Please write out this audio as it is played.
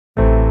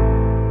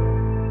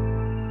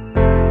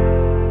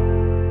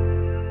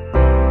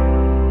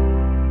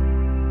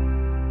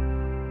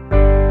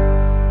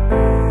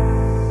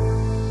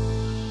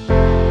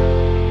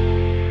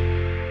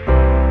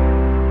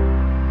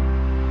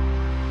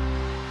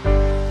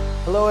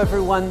Hello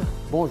everyone,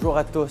 bonjour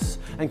à tous,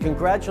 and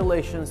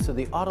congratulations to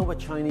the Ottawa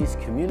Chinese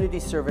Community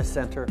Service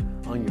Centre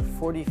on your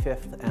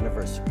 45th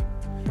anniversary.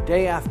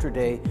 Day after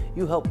day,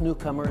 you help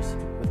newcomers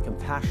with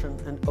compassion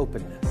and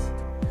openness.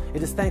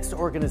 It is thanks to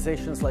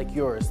organizations like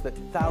yours that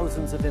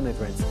thousands of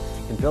immigrants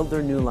can build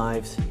their new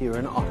lives here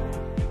in Ottawa.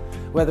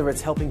 Whether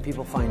it's helping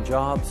people find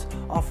jobs,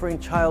 offering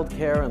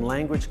childcare and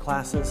language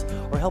classes,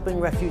 or helping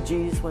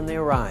refugees when they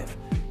arrive,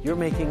 you're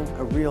making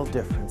a real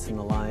difference in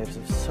the lives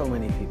of so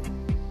many people.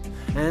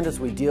 And as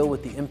we deal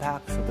with the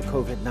impacts of the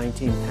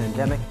COVID-19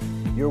 pandemic,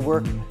 your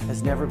work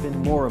has never been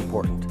more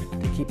important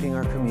to keeping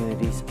our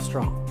communities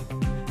strong.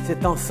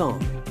 C'est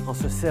ensemble, en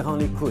se serrant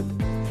les coudes,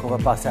 qu'on va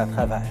passer à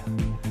travers.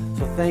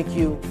 So thank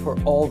you for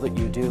all that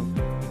you do.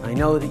 I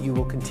know that you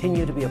will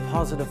continue to be a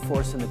positive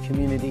force in the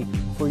community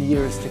for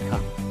years to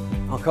come.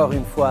 Encore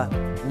une fois,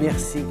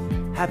 merci,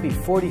 happy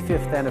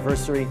 45th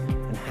anniversary,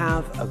 and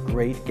have a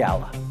great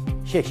gala.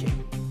 谢谢.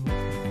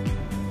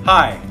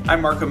 Hi,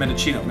 I'm Marco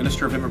Mendicino,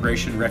 Minister of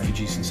Immigration,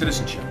 Refugees and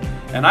Citizenship,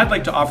 and I'd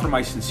like to offer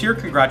my sincere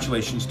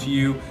congratulations to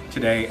you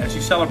today as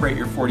you celebrate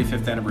your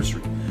 45th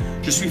anniversary.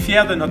 Je suis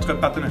fier de notre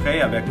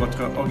partenariat avec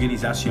votre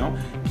organisation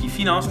qui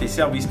finance des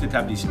services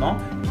d'établissement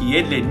qui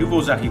aident les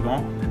nouveaux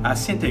arrivants à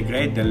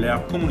s'intégrer dans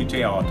leur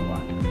communauté à Ottawa.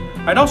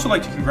 I'd also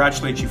like to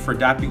congratulate you for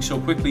adapting so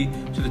quickly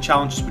to the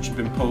challenges which have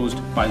been posed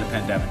by the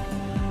pandemic.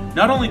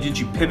 Not only did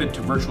you pivot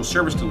to virtual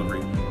service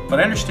delivery, but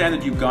I understand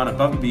that you've gone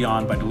above and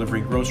beyond by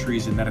delivering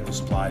groceries and medical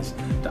supplies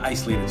to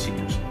isolated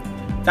seniors.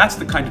 That's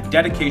the kind of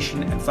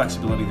dedication and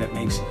flexibility that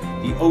makes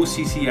the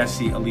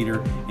OCCSC a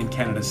leader in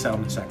Canada's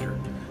settlement sector.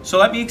 So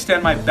let me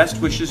extend my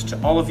best wishes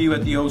to all of you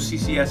at the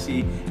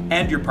OCCSC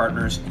and your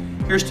partners.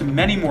 Here's to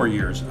many more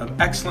years of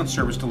excellent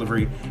service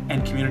delivery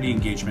and community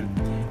engagement.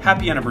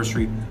 Happy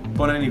anniversary.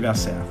 Bon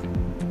anniversaire.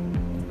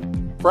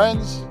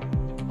 Friends,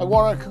 I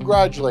want to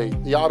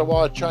congratulate the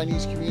Ottawa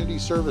Chinese Community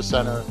Service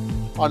Centre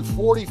on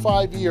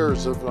 45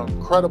 years of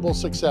incredible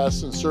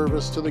success and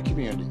service to the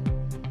community.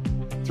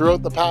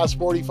 Throughout the past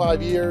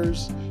 45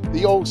 years,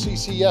 the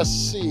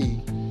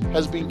OCCSC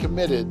has been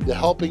committed to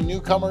helping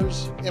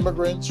newcomers,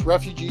 immigrants,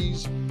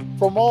 refugees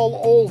from all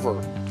over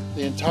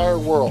the entire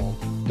world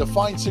to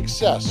find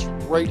success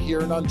right here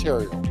in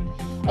Ontario.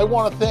 I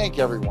want to thank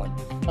everyone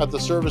at the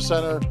Service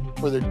Centre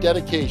for their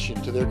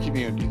dedication to their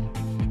community.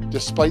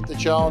 Despite the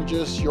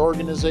challenges, your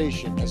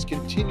organization has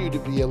continued to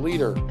be a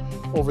leader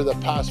over the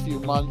past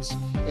few months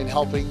in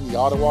helping the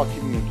Ottawa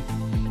community,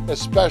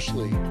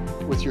 especially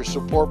with your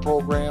support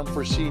program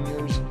for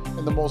seniors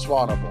and the most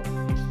vulnerable.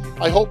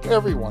 I hope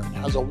everyone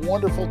has a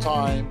wonderful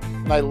time,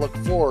 and I look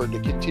forward to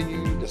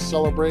continuing to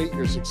celebrate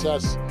your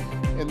success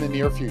in the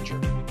near future.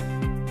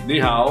 Ni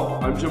hao,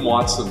 I'm Jim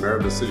Watson, Mayor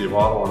of the City of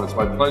Ottawa, and it's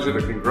my pleasure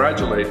to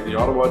congratulate the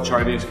Ottawa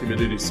Chinese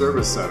Community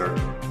Service Centre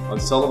on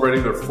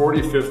celebrating their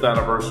 45th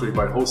anniversary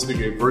by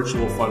hosting a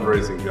virtual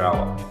fundraising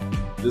gala.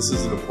 This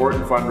is an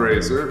important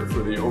fundraiser for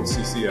the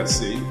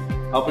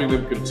OCCSC, helping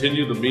them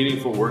continue the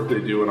meaningful work they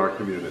do in our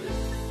community.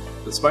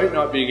 Despite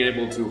not being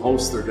able to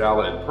host their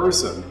gala in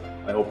person,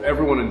 I hope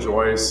everyone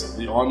enjoys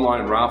the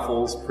online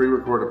raffles,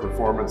 pre-recorded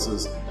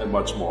performances, and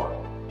much more.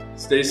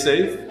 Stay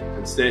safe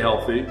and stay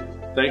healthy.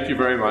 Thank you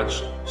very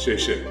much. 谢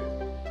谢.